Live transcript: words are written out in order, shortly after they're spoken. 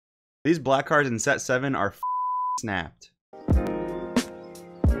These black cards in set 7 are snapped.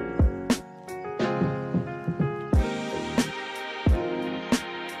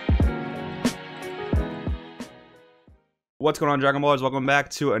 What's going on, Dragon Ballers? Welcome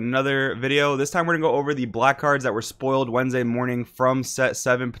back to another video. This time we're gonna go over the black cards that were spoiled Wednesday morning from set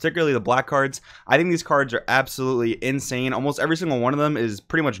 7, particularly the black cards. I think these cards are absolutely insane. Almost every single one of them is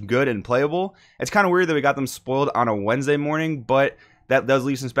pretty much good and playable. It's kind of weird that we got them spoiled on a Wednesday morning, but that does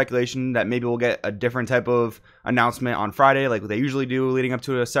leave some speculation that maybe we'll get a different type of announcement on Friday, like they usually do leading up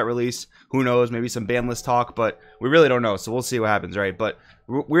to a set release. Who knows? Maybe some ban list talk, but we really don't know. So we'll see what happens, right? But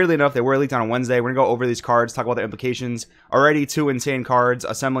weirdly enough, they were leaked on a Wednesday. We're gonna go over these cards, talk about the implications. Already 2 insane cards: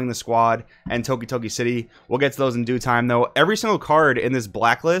 Assembling the Squad and Toki Toki City. We'll get to those in due time, though. Every single card in this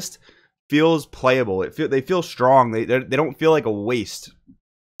blacklist feels playable. They feel strong. They don't feel like a waste,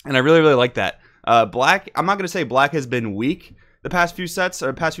 and I really like that. Black. I'm not gonna say black has been weak the past few sets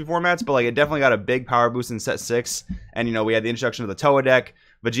or past few formats, but like it definitely got a big power boost in set 6. And you know, we had the introduction of the Toa deck.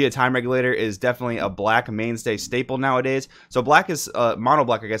 Vegeta Time Regulator is definitely a black mainstay staple nowadays. So black is mono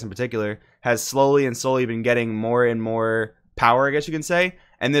black, I guess in particular, has slowly been getting more and more power, I guess you can say.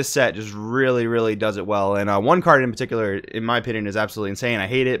 And this set just really does it well. And one card in particular, in my opinion, is absolutely insane. I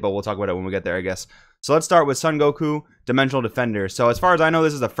hate it, but we'll talk about it when we get there, I guess. So let's start with Son Goku, Dimensional Defender. So as far as I know,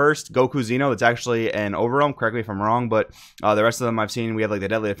 this is the first Goku Xeno that's actually an Overrealm. Correct me if I'm wrong, but the rest of them I've seen, we have like the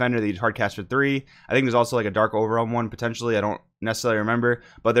Deadly Defender that you hard cast for 3. I think there's also like a Dark Overrealm one potentially. I don't necessarily remember,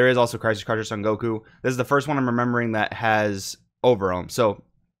 but there is also Crisis Crusher Son Goku. This is the first one I'm remembering that has Overrealm. So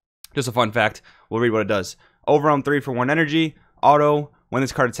just a fun fact. We'll read what it does. Overrealm 3 for 1 energy. Auto. When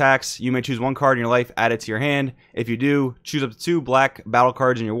this card attacks, you may choose 1 card in your life, add it to your hand. If you do, choose up to 2 black battle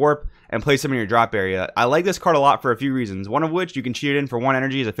cards in your warp and place them in your drop area. I like this card a lot for a few reasons. One of which, you can cheat it in for 1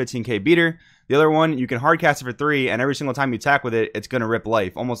 energy as a 15k beater. The other one, you can hard cast it for 3, and every single time you attack with it, it's going to rip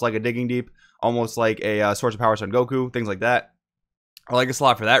life. Almost like a Digging Deep, almost like a Source of Power Son Goku, things like that. I like this a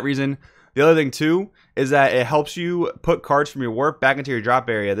lot for that reason. The other thing too is that it helps you put cards from your warp back into your drop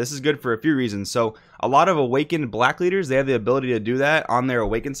area. This is good for a few reasons. So a lot of awakened black leaders, they have the ability to do that on their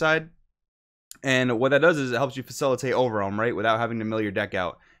awakened side. And what that does is it helps you facilitate Overrealm, right? Without having to mill your deck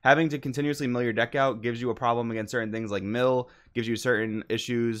out. Having to continuously mill your deck out gives you a problem against certain things like mill, gives you certain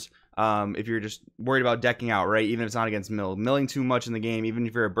issues if you're just worried about decking out, right? Even if it's not against mill. Milling too much in the game, even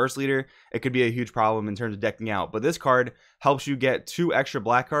if you're a burst leader, it could be a huge problem in terms of decking out. But this card helps you get 2 extra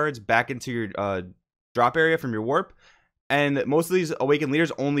black cards back into your drop area from your warp. And most of these awakened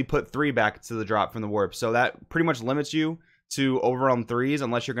leaders only put 3 back to the drop from the warp. So that pretty much limits you to Overrealm 3s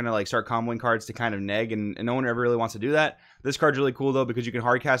unless you're going to like start comboing cards to kind of neg, and no one ever really wants to do that. This card's really cool though because you can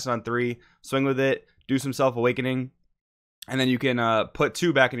hard cast it on 3, swing with it, do some self-awakening, and then you can put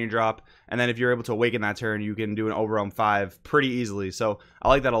 2 back in your drop, and then if you're able to awaken that turn, you can do an Overrealm 5 pretty easily. So I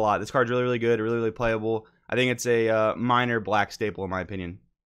like that a lot. This card's really good, really playable. I think it's a minor black staple in my opinion.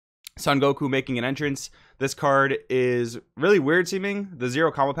 Son Goku making an entrance. This card is really weird seeming. The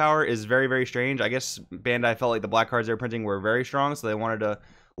 0 combo power is very strange. I guess Bandai felt like the black cards they were printing were very strong, so they wanted to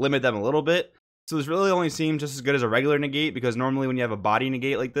limit them a little bit. So this really only seems just as good as a regular negate, because normally when you have a body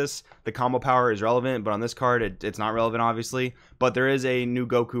negate like this, the combo power is relevant, but on this card, it's not relevant, obviously. But there is a new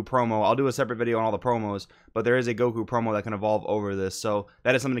Goku promo. I'll do a separate video on all the promos, but there is a Goku promo that can evolve over this. So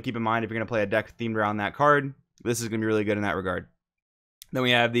that is something to keep in mind if you're going to play a deck themed around that card. This is going to be really good in that regard. Then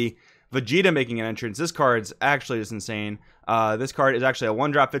we have the Vegeta making an entrance. This card's actually just insane. This card is actually a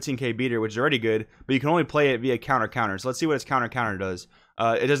 1-drop 15k beater, which is already good, but you can only play it via counter. So let's see what its counter does.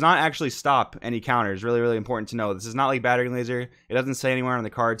 It does not actually stop any counters. Really important to know. This is not like Battering Laser. It doesn't say anywhere on the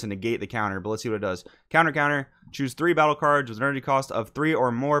card to negate the counter, but let's see what it does. Counter. Choose 3 battle cards with an energy cost of 3 or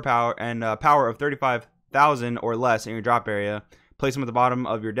more power and power of 35,000 or less in your drop area. Place them at the bottom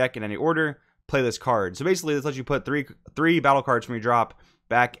of your deck in any order. Play this card. So basically, this lets you put three battle cards from your drop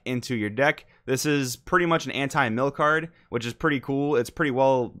back into your deck. This is pretty much an anti-mill card, which is pretty cool. It's pretty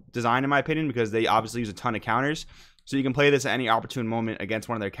well designed in my opinion because they obviously use a ton of counters. So you can play this at any opportune moment against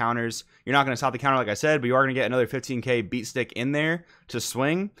one of their counters. You're not going to stop the counter like I said, but you are going to get another 15k beat stick in there to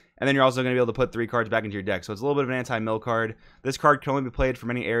swing. And then you're also going to be able to put 3 cards back into your deck. So it's a little bit of an anti-mill card. This card can only be played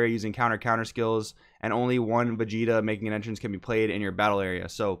from any area using counter skills, and only 1 Vegeta making an entrance can be played in your battle area.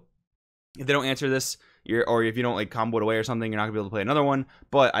 So if they don't answer this, or if you don't like combo it away or something, you're not gonna be able to play another one.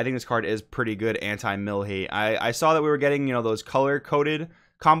 But I think this card is pretty good anti-mill hate. I saw that we were getting, you know, those color coded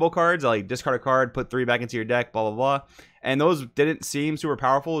combo cards, like discard a card, put 3 back into your deck, blah blah blah, and those didn't seem super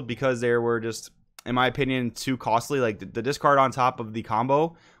powerful because they were just, in my opinion, too costly. Like the discard on top of the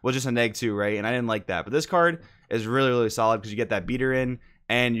combo was just a -2, right? And I didn't like that. But this card is really solid because you get that beater in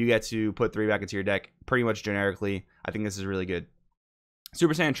and you get to put 3 back into your deck pretty much generically. I think this is really good.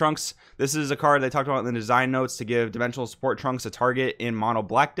 Super Saiyan Trunks. This is a card they talked about in the design notes to give dimensional support Trunks a target in mono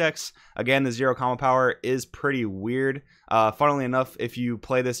black decks. Again, the zero combo power is pretty weird. Funnily enough, if you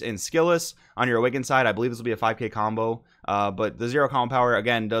play this in skillless on your Awakened side, I believe this will be a 5k combo. But the zero combo power,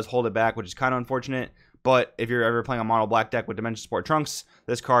 again, does hold it back, which is kind of unfortunate. But if you're ever playing a mono black deck with dimensional support Trunks,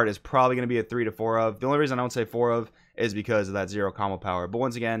 this card is probably going to be a 3 to 4 of. The only reason I don't say 4 of is because of that zero combo power. But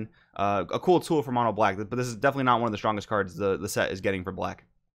once again, a cool tool for mono black, but this is definitely not one of the strongest cards the set is getting for black.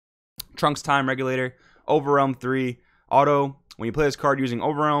 Trunks Time Regulator, Overwhelm 3, auto. When you play this card using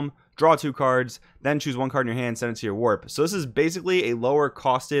Overwhelm, draw 2 cards, then choose 1 card in your hand, send it to your warp. So this is basically a lower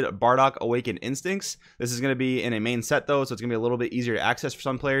costed Bardock Awakened Instincts. This is going to be in a main set though, so it's going to be a little bit easier to access for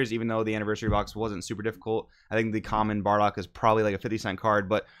some players, even though the anniversary box wasn't super difficult. I think the common Bardock is probably like a 50-cent card,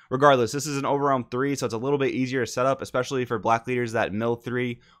 but regardless, this is an Overwhelm 3, so it's a little bit easier to set up, especially for black leaders that mill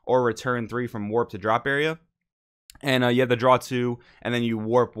 3 or return 3 from warp to drop area. And you have to draw 2, and then you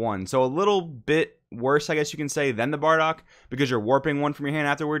warp 1. So a little bit worse, I guess you can say, than the Bardock, because you're warping 1 from your hand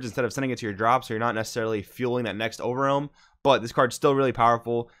afterwards instead of sending it to your drop, so you're not necessarily fueling that next Overwhelm. But this card's still really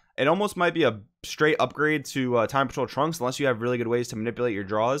powerful. It almost might be a straight upgrade to Time Patrol Trunks, unless you have really good ways to manipulate your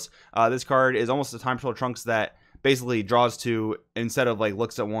draws. This card is almost a Time Patrol Trunks that basically draws 2 instead of like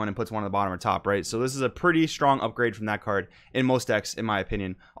looks at 1 and puts 1 on the bottom or top, right? So this is a pretty strong upgrade from that card in most decks, in my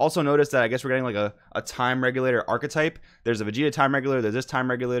opinion. Also notice that I guess we're getting like a time regulator archetype. There's a Vegeta time regulator, there's this time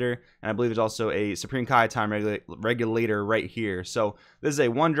regulator, and I believe there's also a Supreme Kai time regulator right here. So this is a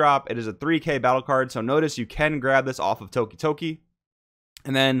 1-drop. It is a 3k battle card. So notice you can grab this off of Toki Toki.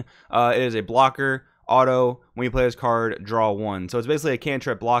 And then it is a blocker. Auto, when you play this card, draw 1. So it's basically a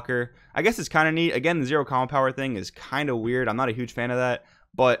cantrip blocker. I guess it's kind of neat. Again, the zero combo power thing is kind of weird. I'm not a huge fan of that,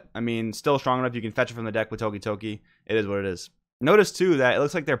 but I mean, still strong enough you can fetch it from the deck with Toki Toki. It is what it is. Notice too that it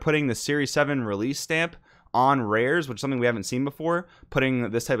looks like they're putting the Series 7 release stamp on rares, which is something we haven't seen before. Putting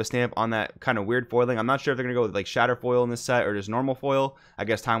this type of stamp on that kind of weird foiling. I'm not sure if they're gonna go with like shatter foil in this set or just normal foil. I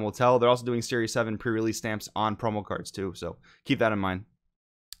guess time will tell. They're also doing Series 7 pre-release stamps on promo cards too, so keep that in mind.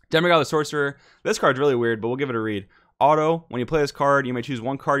 Demigod the Sorcerer. This card's really weird, but we'll give it a read. Auto, when you play this card, you may choose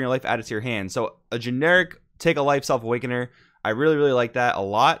 1 card in your life, add it to your hand. So a generic take a life Self-Awakener. I really like that a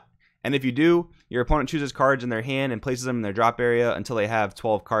lot. And if you do, your opponent chooses cards in their hand and places them in their drop area until they have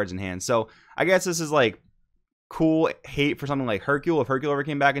 12 cards in hand. So I guess this is like cool hate for something like Hercule. If Hercule ever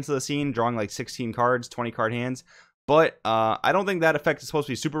came back into the scene, drawing like 16 cards, 20 card hands. But I don't think that effect is supposed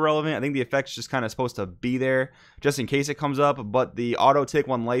to be super relevant. I think the effect's just kind of supposed to be there just in case it comes up. But the auto take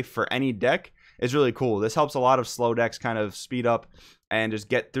 1 life for any deck is really cool. This helps a lot of slow decks kind of speed up and just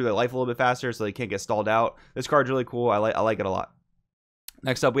get through their life a little bit faster so they can't get stalled out. This card's really cool. I like it a lot.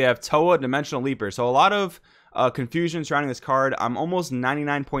 Next up, we have Toa Dimensional Leaper. So a lot of confusion surrounding this card. I'm almost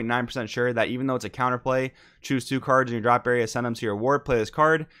 99.9% sure that even though it's a counterplay, choose 2 cards in your drop area, send them to your warp, play this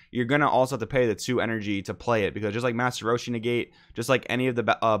card, you're going to also have to pay the 2 energy to play it, because just like Master Roshi negate, just like any of the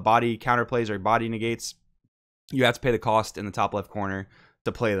body counterplays or body negates, you have to pay the cost in the top left corner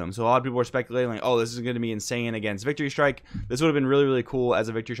to play them. So a lot of people are speculating like, oh, this is going to be insane against Victory Strike. This would have been really cool as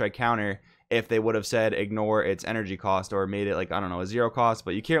a Victory Strike counter if they would have said ignore its energy cost or made it like, I don't know, a 0 cost,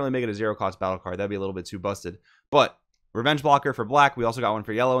 but you can't really make it a 0 cost battle card. That'd be a little bit too busted. But Revenge Blocker for black. We also got one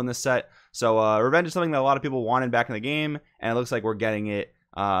for yellow in this set. So Revenge is something that a lot of people wanted back in the game, and it looks like we're getting it.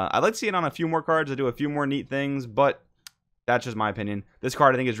 I'd like to see it on a few more cards to do a few more neat things, but that's just my opinion. This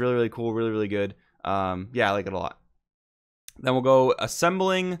card I think is really cool, really good. Yeah, I like it a lot. Then we'll go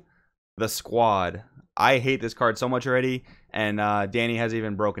Assembling the Squad. I hate this card so much already, and Danny hasn't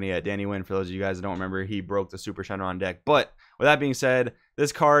even broken it yet. Danny Wynn, for those of you guys that don't remember, he broke the Super Shenron deck. But with that being said,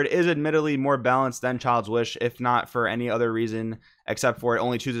 this card is admittedly more balanced than Child's Wish, if not for any other reason, except for it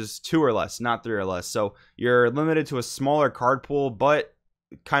only chooses 2 or less, not 3 or less. So you're limited to a smaller card pool, but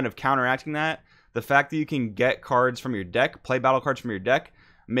kind of counteracting that, the fact that you can get cards from your deck, play battle cards from your deck,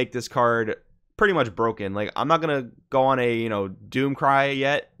 make this card pretty much broken. Like, I'm not gonna go on a doom cry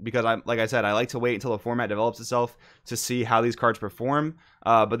yet, because like I said, I like to wait until the format develops itself to see how these cards perform.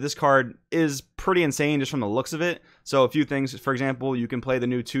 But this card is pretty insane just from the looks of it. So a few things, for example, you can play the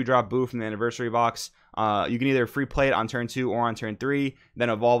new 2-drop Boo from the anniversary box. You can either free play it on turn 2 or on turn 3, then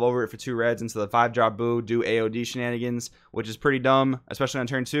evolve over it for 2 reds into the 5-drop Boo, do AOD shenanigans, which is pretty dumb, especially on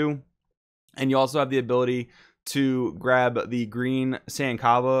turn 2. And you also have the ability to grab the green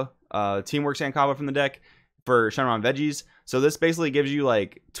Saiyankaba, Teamwork Saiyankaba from the deck for Shenron Veggies. So this basically gives you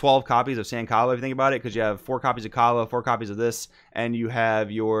like 12 copies of Saiyankaba if you think about it, because you have 4 copies of Kaba, 4 copies of this, and you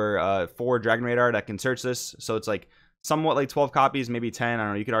have your 4 Dragon Radar that can search this. So it's like somewhat like 12 copies, maybe 10. I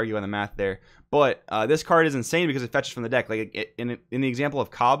don't know. You could argue on the math there. But this card is insane because it fetches from the deck. Like in the example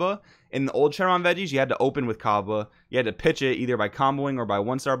of Kaba, in the old Shenron Veggies, you had to open with Kaba. You had to pitch it either by comboing or by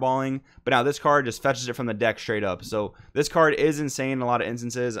one-star balling. But now this card just fetches it from the deck straight up. So this card is insane in a lot of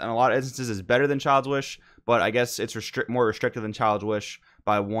instances. And a lot of instances is better than Child's Wish. But I guess it's more restricted than Child's Wish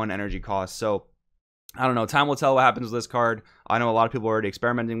by 1 energy cost. So I don't know. Time will tell what happens with this card. I know a lot of people are already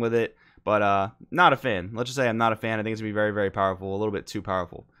experimenting with it. But not a fan. Let's just say I'm not a fan. I think it's going to be very, very powerful. A little bit too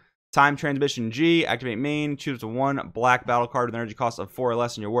powerful. Time Transmission G, activate main, choose 1 black battle card with an energy cost of 4 or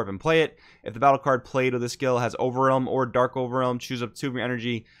less in your warp and play it. If the battle card played with this skill has Overwhelm or Dark Overwhelm, choose up 2 of your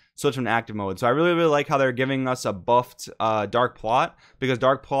energy, switch from active mode. So I really, really like how they're giving us a buffed Dark Plot, because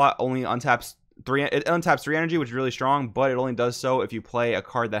Dark Plot only untaps 3 energy, which is really strong, but it only does so if you play a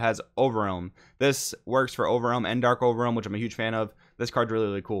card that has Overwhelm. This works for Overwhelm and Dark Overwhelm, which I'm a huge fan of. This card's really,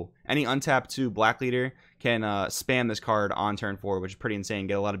 really cool. Any untapped 2 black leader can spam this card on turn 4, which is pretty insane.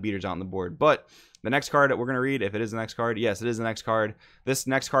 Get a lot of beaters out on the board. But the next card that we're going to read, if it is the next card, yes, it is the next card. This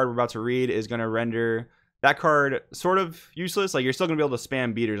next card we're about to read is going to render that card sort of useless. Like, you're still going to be able to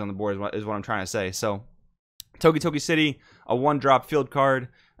spam beaters on the board is what I'm trying to say. So, Toki City, a 1-drop field card.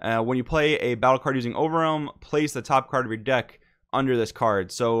 When you play a battle card using Overwhelm, place the top card of your deck under this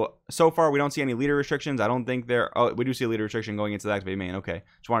card. So far we don't see any leader restrictions. I don't think there. Oh, we do see a leader restriction going into the activate main. Okay,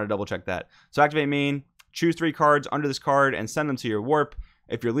 just wanted to double check that. So activate main, choose 3 cards under this card and send them to your warp.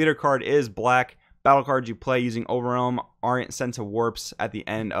 If your leader card is black, battle cards you play using Overwhelm aren't sent to warps at the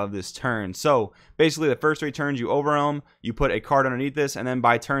end of this turn. So basically the first 3 turns you Overwhelm, you put a card underneath this, and then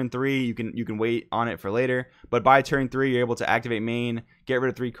by turn 3 you can wait on it for later. But by turn 3 you're able to activate main, get rid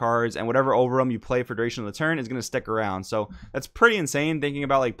of 3 cards, and whatever Overwhelm you play for duration of the turn is going to stick around. So that's pretty insane, thinking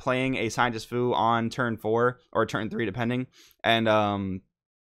about like playing a Scientist Fu on turn 4 or turn 3 depending, and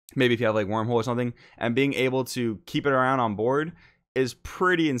maybe if you have like Wormhole or something, and being able to keep it around on board is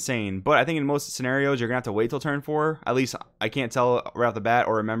pretty insane. But I think in most scenarios you're gonna have to wait till turn 4. At least I can't tell right off the bat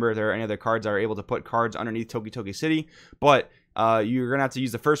or remember if there are any other cards that are able to put cards underneath Toki City. But you're gonna have to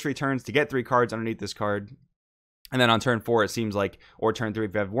use the first 3 turns to get 3 cards underneath this card. And then on turn 4, it seems like, or turn 3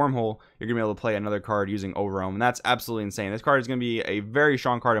 if you have Wormhole, you're going to be able to play another card using Overwhelm. And that's absolutely insane. This card is going to be a very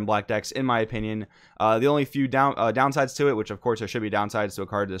strong card in black decks, in my opinion. The only few downsides to it, which of course there should be downsides to a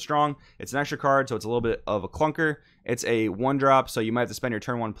card this strong, it's an extra card, so it's a little bit of a clunker. It's a 1-drop, so you might have to spend your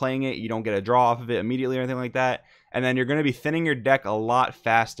turn 1 playing it. You don't get a draw off of it immediately or anything like that. And then you're going to be thinning your deck a lot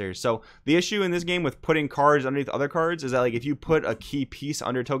faster. So the issue in this game with putting cards underneath other cards is that, like, if you put a key piece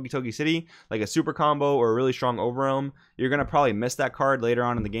under Toki City, like a super combo or a really strong Overwhelm, you're going to probably miss that card later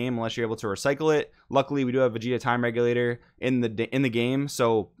on in the game unless you're able to recycle it. Luckily, we do have Vegeta Time Regulator in the game,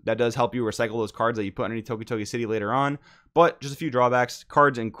 so that does help you recycle those cards that you put underneath Toki City later on. But just a few drawbacks.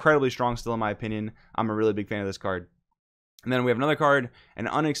 Card's incredibly strong still, in my opinion. I'm a really big fan of this card. And then we have another card, an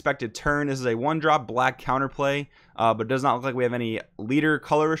Unexpected Turn. This is a 1-drop black counterplay, but does not look like we have any leader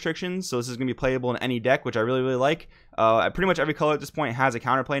color restrictions. So this is going to be playable in any deck, which I really, really like. Pretty much every color at this point has a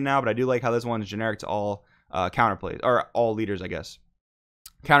counterplay now, but I do like how this one is generic to all counterplays, or all leaders, I guess.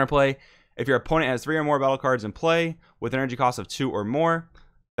 Counterplay: if your opponent has 3 or more battle cards in play with an energy cost of 2 or more,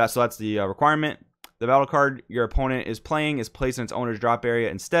 that's the requirement. The battle card your opponent is playing is placed in its owner's drop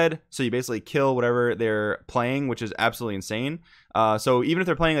area instead. So you basically kill whatever they're playing, which is absolutely insane. So even if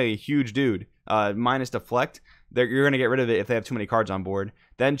they're playing like a huge dude, minus deflect, you're going to get rid of it if they have too many cards on board.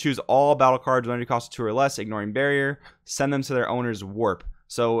 Then choose all battle cards with energy cost of 2 or less, ignoring barrier. Send them to their owner's warp.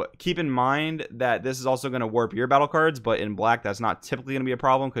 So keep in mind that this is also going to warp your battle cards, but in black, that's not typically going to be a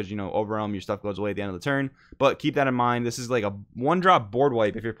problem because, you know, Overwhelm, your stuff goes away at the end of the turn. But keep that in mind. This is like a 1-drop board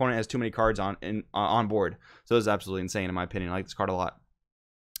wipe if your opponent has too many cards on board. So this is absolutely insane, in my opinion. I like this card a lot.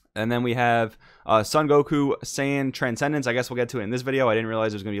 And then we have Son Goku Saiyan Transcendence. I guess we'll get to it in this video. I didn't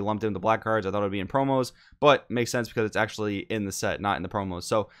realize it was going to be lumped into black cards. I thought it would be in promos, but makes sense because it's actually in the set, not in the promos.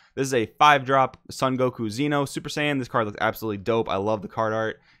 So this is a 5-drop Son Goku Xeno Super Saiyan. This card looks absolutely dope. I love the card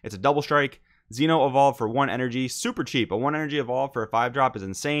art. It's a double strike. Xeno evolved for 1 energy. Super cheap. A 1 energy evolve for a 5-drop is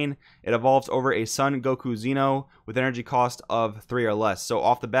insane. It evolves over a Son Goku Xeno with energy cost of 3 or less. So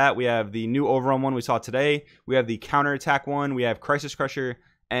off the bat, we have the new Overwhelm one we saw today. We have the counter attack one. We have Crisis Crusher.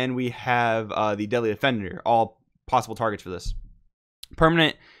 And we have the Deadly Defender, all possible targets for this.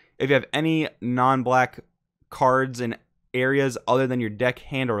 Permanent: if you have any non-black cards in areas other than your deck,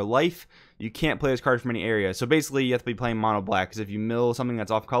 hand, or life, you can't play this card from any area. So basically, you have to be playing mono black, because if you mill something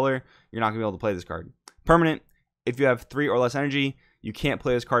that's off color, you're not going to be able to play this card. Permanent: if you have 3 or less energy, you can't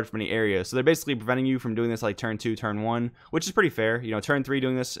play this card from any area. So they're basically preventing you from doing this like turn 2, turn 1, which is pretty fair. You know, turn 3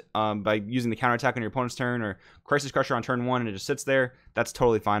 doing this by using the counterattack on your opponent's turn, or Crisis Crusher on turn 1 and it just sits there, that's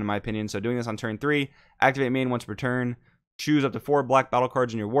totally fine in my opinion. So doing this on turn 3, activate main once per turn, choose up to 4 black battle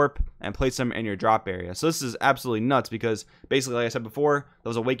cards in your warp, and place them in your drop area. So this is absolutely nuts because basically, like I said before,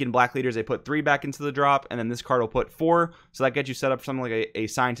 those awakened black leaders, they put 3 back into the drop, and then this card will put 4. So that gets you set up for something like a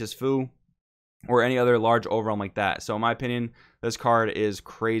Scientist Fu or any other large overwhelm like that. So in my opinion, this card is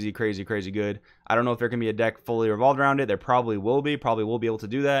crazy, crazy, crazy good. I don't know if there can be a deck fully revolved around it. There probably will be able to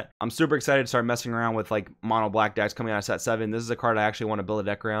do that. I'm super excited to start messing around with like mono black decks coming out of set 7. This is a card I actually want to build a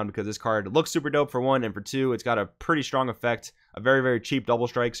deck around because this card looks super dope for 1, and for 2, it's got a pretty strong effect, a very, very cheap double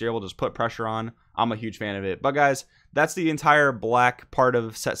strike, so you're able to just put pressure on. I'm a huge fan of it. But guys, that's the entire black part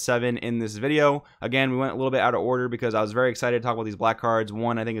of set 7 in this video. Again, we went a little bit out of order because I was very excited to talk about these black cards.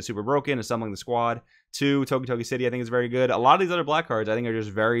 1, I think is super broken, Assembling the Squad. 2, Toki Toki City, I think is very good. A lot of these other black cards I think are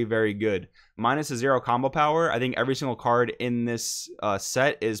just very, very good. Minus the 0 combo power, I think every single card in this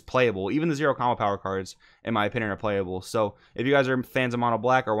set is playable. Even the 0 combo power cards, in my opinion, are playable. So if you guys are fans of mono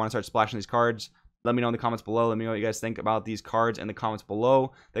black or want to start splashing these cards, let me know in the comments below. Let me know what you guys think about these cards in the comments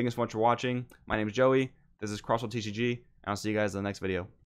below. Thank you so much for watching. My name is Joey. This is Crossroad TCG, and I'll see you guys in the next video.